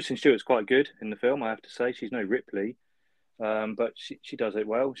know. Kristen Stewart's quite good in the film, I have to say. She's no Ripley, but she does it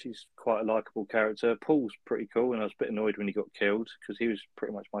well. She's quite a likable character. Paul's pretty cool, and I was a bit annoyed when he got killed because he was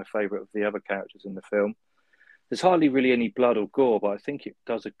pretty much my favourite of the other characters in the film. There's hardly really any blood or gore, but I think it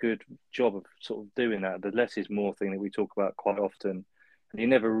does a good job of sort of doing that. The less is more thing that we talk about quite often, and you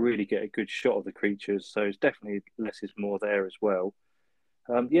never really get a good shot of the creatures, so it's definitely less is more there as well.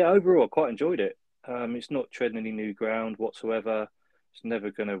 Yeah, overall, I quite enjoyed it. It's not treading any new ground whatsoever. It's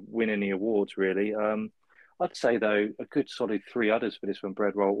never going to win any awards, really. I'd say, though, a good solid 3 udders for this one,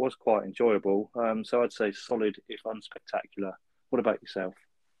 Bread Roll. It was quite enjoyable. So I'd say solid, if unspectacular. What about yourself?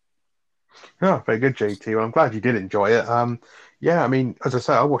 Oh, very good, JT. Well, I'm glad you did enjoy it. Yeah, I mean, as I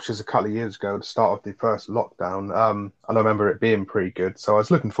say, I watched this a couple of years ago, the start of the first lockdown. And I remember it being pretty good. So I was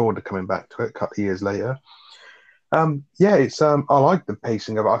looking forward to coming back to it a couple of years later. Yeah, it's I like the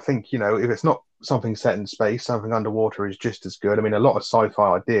pacing of it. I think, if it's not something set in space, something underwater is just as good. I mean, a lot of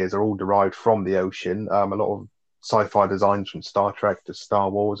sci-fi ideas are all derived from the ocean. A lot of sci-fi designs from Star Trek to Star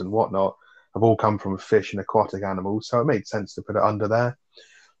Wars and whatnot have all come from fish and aquatic animals, so it made sense to put it under there.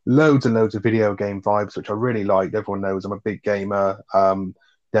 Loads and loads of video game vibes, which I really liked. Everyone knows I'm a big gamer.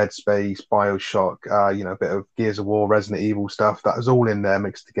 Dead Space, Bioshock, a bit of Gears of War, Resident Evil stuff. That was all in there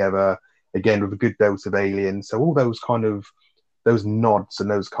mixed together, again with a good dose of Alien. So all those nods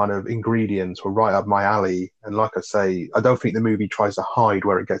and those kind of ingredients were right up my alley. And like I say, I don't think the movie tries to hide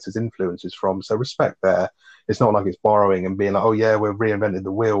where it gets its influences from. So respect there. It's not like it's borrowing and being like, oh yeah, we're reinventing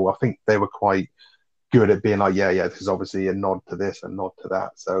the wheel. I think they were quite good at being like, yeah, this is obviously a nod to this and nod to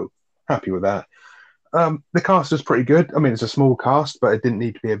that. So happy with that. The cast was pretty good. I mean, it's a small cast, but it didn't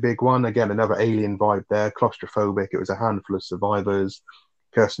need to be a big one. Again, another alien vibe there. Claustrophobic. It was a handful of survivors.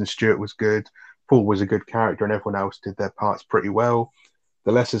 Kirsten Stewart was good. Paul was a good character, and everyone else did their parts pretty well.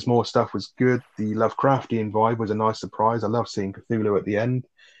 The less is more stuff was good. The Lovecraftian vibe was a nice surprise. I love seeing Cthulhu at the end.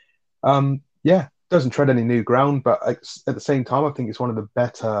 Yeah, doesn't tread any new ground, but at the same time, I think it's one of the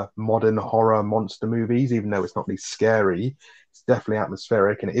better modern horror monster movies, even though it's not really scary. It's definitely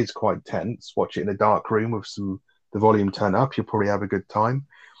atmospheric and it is quite tense. Watch it in a dark room with the volume turned up, you'll probably have a good time.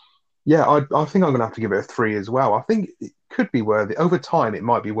 Yeah, I think I'm going to have to give it a 3 as well. I think it could be worthy. Over time, it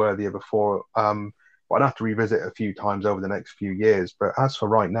might be worthy of a 4, but I'd have to revisit it a few times over the next few years. But as for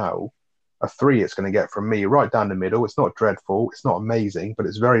right now, a 3 it's going to get from me, right down the middle. It's not dreadful, it's not amazing, but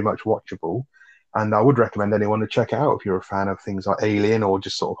it's very much watchable. And I would recommend anyone to check it out if you're a fan of things like Alien or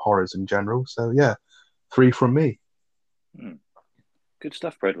just sort of horrors in general. So yeah, 3 from me. Good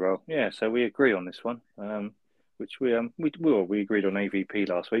stuff, Bread Roll. Yeah, so we agree on this one. Which we agreed on AVP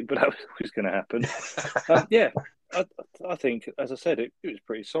last week, but that was going to happen. Yeah, I think, as I said, it was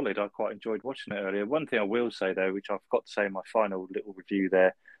pretty solid. I quite enjoyed watching it earlier. One thing I will say, though, which I forgot to say in my final little review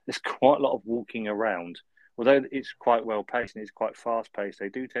there, there's quite a lot of walking around. Although it's quite well paced and it's quite fast paced, they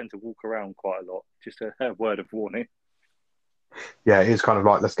do tend to walk around quite a lot. Just a word of warning. Yeah, it is kind of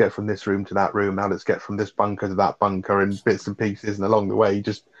like, let's get from this room to that room. Now let's get from this bunker to that bunker and bits and pieces. And along the way,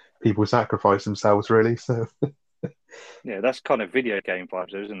 just people sacrifice themselves, really. So Yeah, that's kind of video game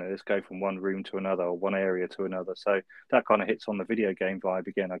vibes, isn't it? Let's go from one room to another or one area to another. So that kind of hits on the video game vibe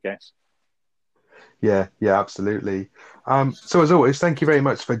again, I guess. yeah, absolutely. So as always, thank you very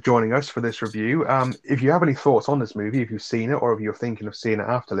much for joining us for this review. If you have any thoughts on this movie, if you've seen it or if you're thinking of seeing it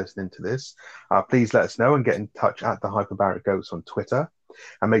after listening to this, please let us know and get in touch at the Hyperbaric Goats on Twitter.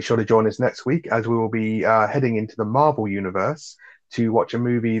 And make sure to join us next week as we will be heading into the Marvel universe to watch a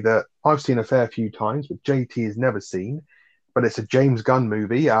movie that I've seen a fair few times, but JT has never seen. But it's a James Gunn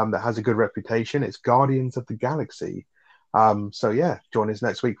movie that has a good reputation. It's Guardians of the Galaxy. So yeah, join us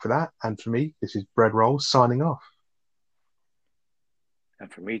next week for that. And for me, this is Bread Roll signing off.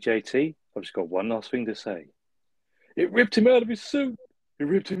 And for me, JT, I've just got one last thing to say. It ripped him out of his suit. It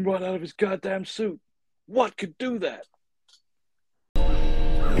ripped him right out of his goddamn suit. What could do that?